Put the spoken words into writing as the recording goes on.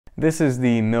This is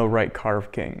the Millwright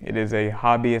Carve King. It is a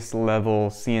hobbyist level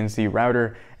CNC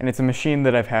router, and it's a machine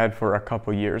that I've had for a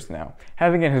couple years now.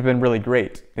 Having it has been really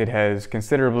great. It has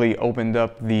considerably opened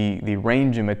up the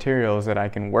range of materials that I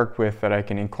can work with, that I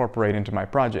can incorporate into my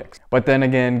projects. But then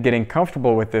again, getting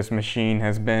comfortable with this machine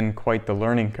has been quite the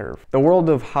learning curve. The world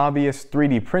of hobbyist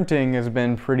 3D printing has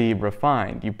been pretty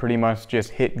refined. You pretty much just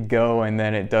hit go and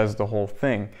then it does the whole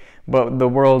thing. But the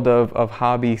world of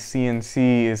hobby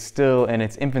CNC is still in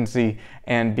its infancy,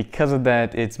 and because of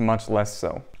that, it's much less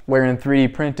so. Where in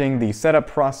 3D printing, the setup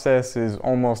process is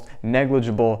almost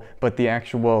negligible, but the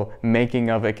actual making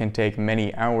of it can take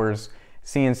many hours.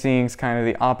 CNCing is kind of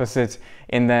the opposite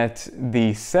in that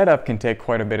the setup can take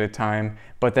quite a bit of time,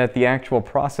 but that the actual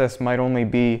process might only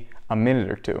be a minute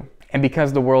or two. And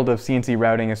because the world of CNC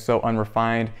routing is so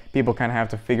unrefined, people kind of have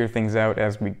to figure things out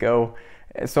as we go.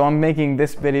 So I'm making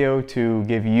this video to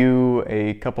give you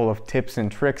a couple of tips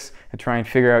and tricks to try and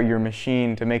figure out your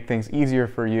machine to make things easier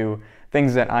for you,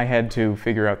 things that I had to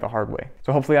figure out the hard way.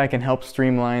 So hopefully I can help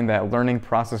streamline that learning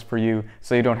process for you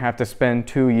so you don't have to spend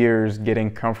 2 years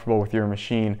getting comfortable with your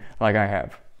machine like I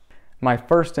have. My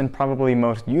first and probably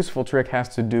most useful trick has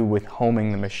to do with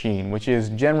homing the machine, which is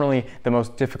generally the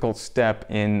most difficult step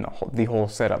in the whole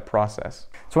setup process.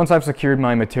 So once I've secured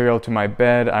my material to my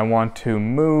bed, I want to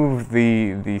move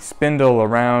the spindle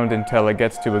around until it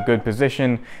gets to a good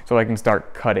position so I can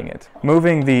start cutting it.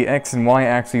 Moving the X and Y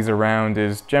axes around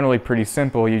is generally pretty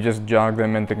simple. You just jog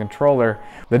them in the controller.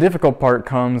 The difficult part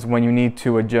comes when you need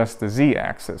to adjust the Z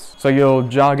axis. So you'll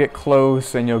jog it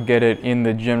close and you'll get it in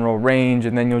the general range,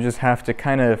 and then you'll just have to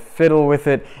kind of fiddle with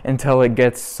it until it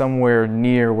gets somewhere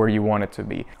near where you want it to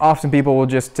be. Often people will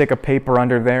just stick a paper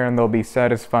under there and they'll be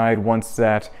satisfied once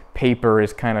that paper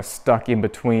is kind of stuck in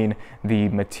between the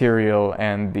material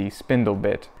and the spindle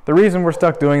bit. The reason we're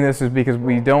stuck doing this is because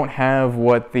we don't have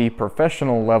what the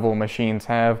professional level machines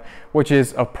have, which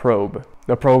is a probe.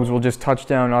 The probes will just touch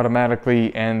down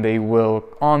automatically and they will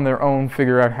on their own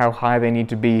figure out how high they need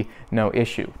to be, no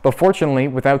issue. But fortunately,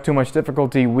 without too much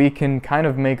difficulty, we can kind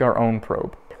of make our own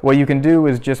probe. What you can do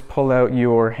is just pull out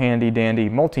your handy dandy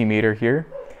multimeter here,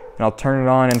 and I'll turn it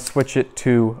on and switch it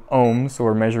to ohms, so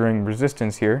we're measuring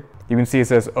resistance here. You can see it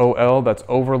says OL, that's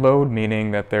overload,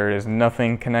 meaning that there is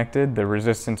nothing connected, the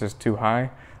resistance is too high.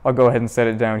 I'll go ahead and set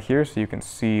it down here so you can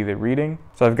see the reading.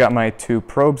 So I've got my 2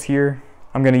 probes here.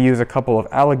 I'm going to use a couple of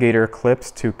alligator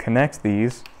clips to connect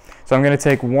these. So I'm going to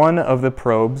take one of the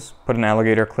probes, put an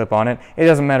alligator clip on it. It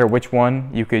doesn't matter which one,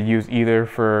 you could use either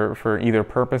for either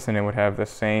purpose and it would have the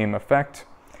same effect.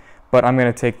 But I'm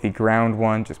going to take the ground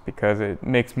one just because it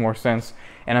makes more sense,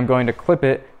 and I'm going to clip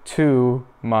it to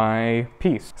my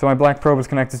piece. So my black probe is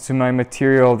connected to my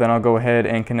material, then I'll go ahead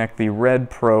and connect the red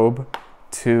probe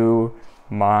to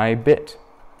my bit.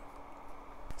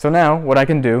 So now what I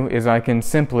can do is I can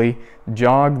simply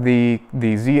jog the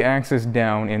Z-axis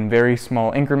down in very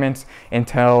small increments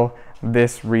until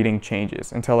this reading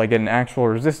changes, until I get an actual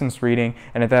resistance reading,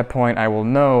 and at that point I will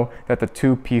know that the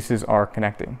 2 pieces are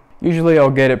connecting. Usually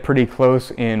I'll get it pretty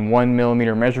close in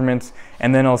 1mm measurements,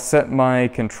 and then I'll set my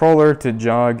controller to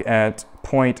jog at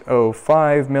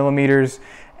 0.05 millimeters,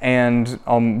 and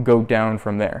I'll go down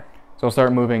from there. So I'll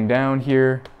start moving down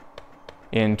here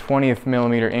in 20th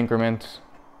millimeter increments.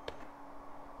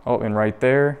 Oh, and right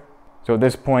there. So at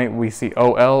this point we see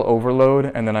OL,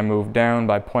 overload, and then I move down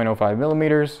by 0.05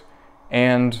 millimeters,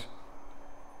 and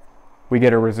we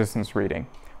get a resistance reading.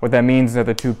 What that means is that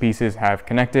the 2 pieces have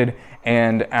connected,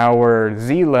 and our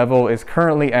Z level is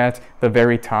currently at the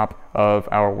very top of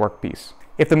our workpiece.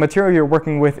 If the material you're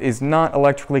working with is not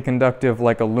electrically conductive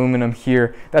like aluminum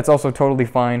here, that's also totally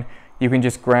fine. You can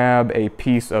just grab a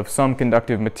piece of some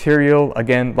conductive material,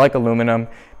 again like aluminum,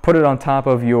 put it on top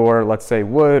of your, let's say,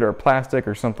 wood or plastic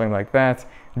or something like that,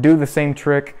 do the same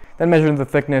trick, then measure the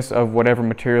thickness of whatever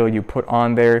material you put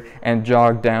on there and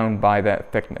jog down by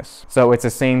that thickness. So it's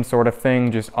the same sort of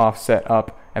thing, just offset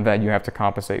up, and that you have to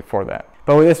compensate for that.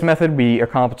 But with this method, we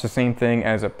accomplish the same thing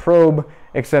as a probe,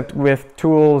 except with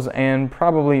tools and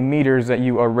probably meters that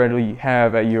you already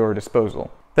have at your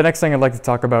disposal. The next thing I'd like to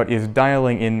talk about is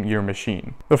dialing in your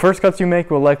machine. The first cuts you make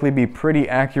will likely be pretty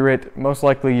accurate. Most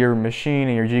likely your machine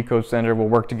and your G-code sender will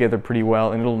work together pretty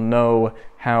well and it'll know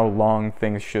how long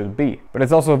things should be. But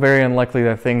it's also very unlikely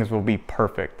that things will be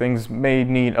perfect. Things may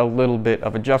need a little bit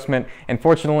of adjustment, and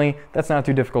fortunately, that's not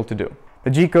too difficult to do. The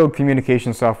G-code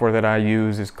communication software that I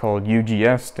use is called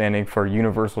UGS, standing for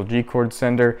Universal G-code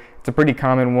Sender. It's a pretty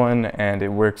common one and it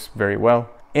works very well.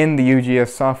 In the UGS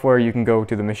software, you can go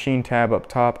to the Machine tab up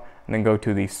top and then go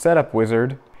to the Setup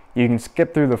Wizard. You can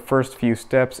skip through the first few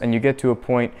steps and you get to a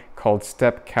point called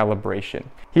step calibration.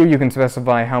 Here you can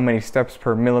specify how many steps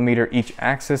per millimeter each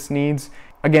axis needs.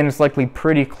 Again, it's likely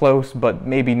pretty close, but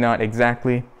maybe not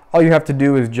exactly. All you have to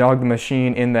do is jog the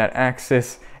machine in that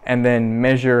axis and then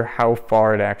measure how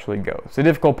far it actually goes. The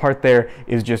difficult part there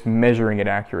is just measuring it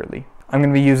accurately. I'm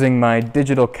going to be using my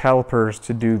digital calipers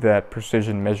to do that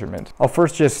precision measurement. I'll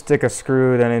first just stick a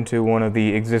screw then into one of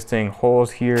the existing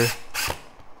holes here.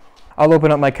 I'll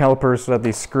open up my calipers so that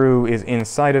the screw is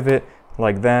inside of it,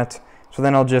 like that. So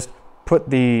then I'll just put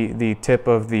the tip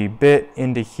of the bit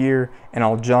into here, and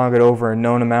I'll jog it over a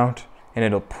known amount, and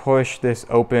it'll push this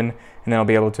open, and then I'll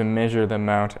be able to measure the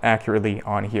amount accurately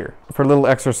on here. For a little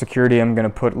extra security, I'm going to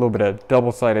put a little bit of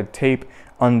double-sided tape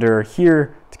under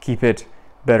here to keep it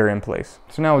better in place.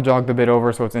 So now I'll jog the bit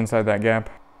over so it's inside that gap.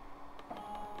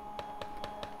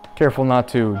 Careful not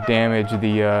to damage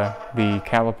the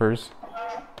calipers.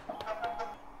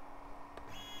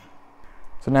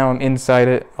 So now I'm inside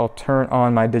it. I'll turn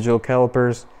on my digital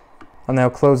calipers. I'll now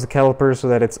close the calipers so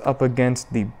that it's up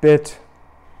against the bit.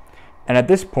 And at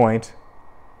this point,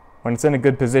 when it's in a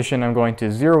good position, I'm going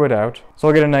to zero it out, so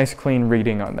I'll get a nice clean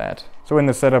reading on that. So in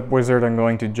the setup wizard, I'm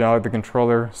going to jog the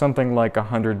controller something like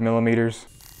 100 millimeters.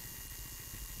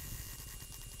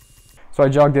 So I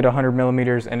jogged it 100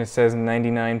 millimeters and it says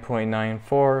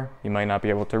 99.94. You might not be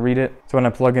able to read it. So when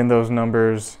I plug in those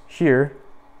numbers here,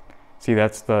 see,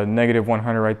 that's the negative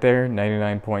 100 right there,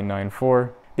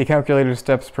 99.94. The calculated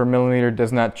steps per millimeter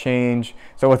does not change.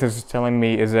 So what this is telling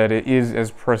me is that it is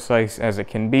as precise as it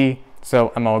can be.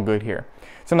 So I'm all good here.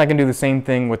 So then I can do the same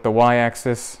thing with the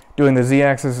y-axis. Doing the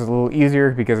z-axis is a little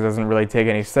easier because it doesn't really take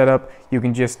any setup. You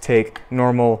can just take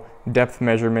normal depth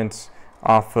measurements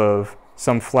off of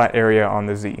some flat area on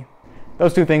the z.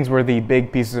 Those two things were the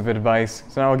big pieces of advice.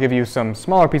 So now I'll give you some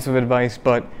smaller pieces of advice,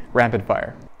 but rapid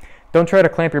fire. Don't try to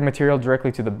clamp your material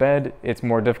directly to the bed. It's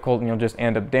more difficult and you'll just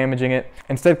end up damaging it.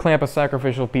 Instead, clamp a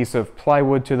sacrificial piece of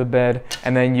plywood to the bed,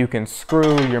 and then you can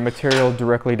screw your material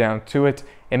directly down to it.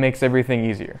 It makes everything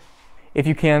easier. If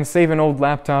you can, save an old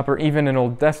laptop or even an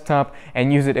old desktop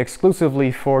and use it exclusively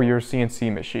for your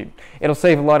CNC machine. It'll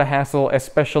save a lot of hassle,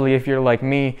 especially if you're like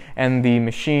me and the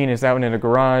machine is out in a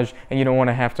garage and you don't want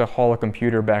to have to haul a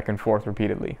computer back and forth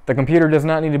repeatedly. The computer does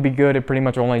not need to be good, it pretty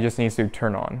much only just needs to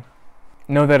turn on.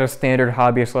 Know that a standard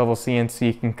hobbyist level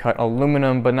CNC can cut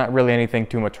aluminum, but not really anything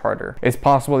too much harder. It's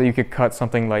possible that you could cut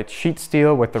something like sheet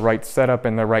steel with the right setup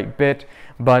and the right bit,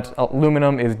 but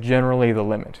aluminum is generally the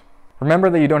limit. Remember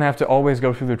that you don't have to always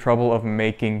go through the trouble of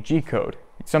making G-code.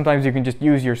 Sometimes you can just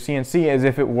use your CNC as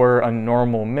if it were a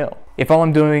normal mill. If all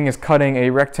I'm doing is cutting a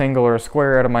rectangle or a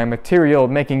square out of my material,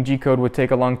 making G-code would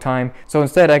take a long time. So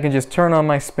instead I can just turn on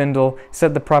my spindle,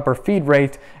 set the proper feed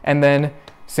rate, and then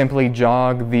simply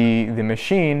jog the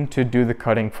machine to do the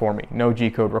cutting for me. No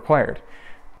G-code required.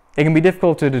 It can be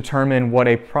difficult to determine what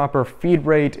a proper feed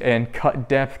rate and cut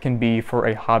depth can be for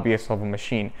a hobbyist level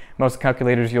machine. Most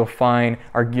calculators you'll find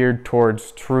are geared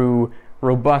towards true,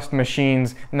 robust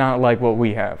machines, not like what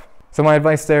we have. So my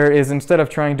advice there is, instead of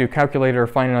trying to calculate or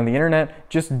find it on the internet,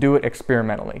 just do it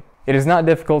experimentally. It is not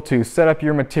difficult to set up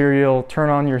your material, turn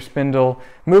on your spindle,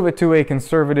 move it to a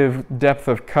conservative depth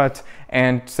of cut,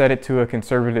 and set it to a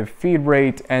conservative feed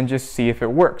rate, and just see if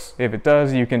it works. If it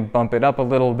does, you can bump it up a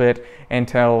little bit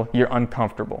until you're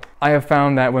uncomfortable. I have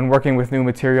found that when working with new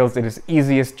materials, it is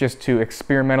easiest just to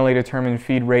experimentally determine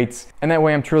feed rates, and that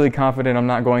way I'm truly confident I'm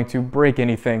not going to break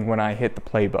anything when I hit the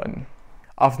play button.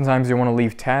 Oftentimes you want to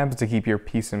leave tabs to keep your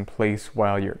piece in place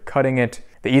while you're cutting it.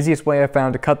 The easiest way I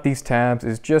found to cut these tabs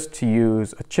is just to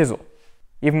use a chisel.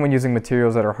 Even when using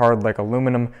materials that are hard like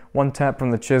aluminum, one tap from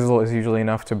the chisel is usually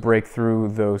enough to break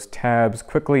through those tabs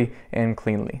quickly and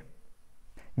cleanly.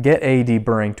 Get a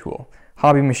deburring tool.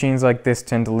 Hobby machines like this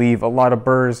tend to leave a lot of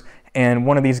burrs, and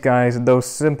one of these guys, though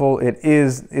simple it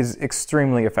is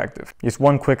extremely effective. Just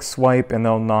one quick swipe and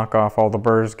they'll knock off all the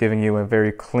burrs, giving you a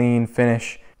very clean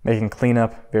finish, making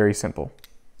cleanup very simple.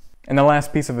 And the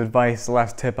last piece of advice, the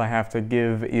last tip I have to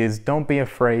give is don't be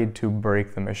afraid to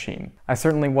break the machine. I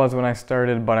certainly was when I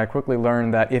started, but I quickly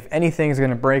learned that if anything is going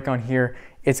to break on here,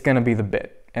 it's going to be the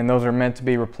bit. And those are meant to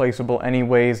be replaceable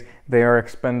anyways. They are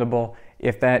expendable.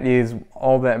 If that is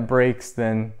all that breaks,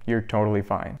 then you're totally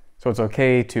fine. So it's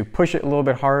okay to push it a little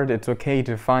bit hard. It's okay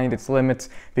to find its limits,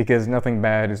 because nothing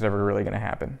bad is ever really going to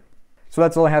happen. So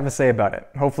that's all I have to say about it.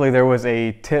 Hopefully there was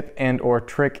a tip and or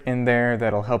trick in there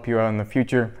that'll help you out in the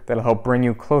future, that'll help bring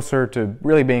you closer to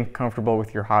really being comfortable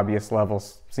with your hobbyist level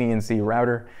CNC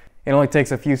router. It only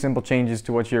takes a few simple changes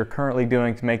to what you're currently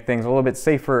doing to make things a little bit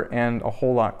safer and a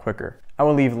whole lot quicker. I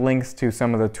will leave links to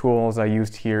some of the tools I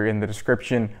used here in the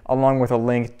description, along with a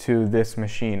link to this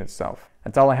machine itself.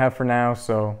 That's all I have for now,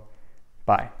 so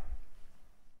bye.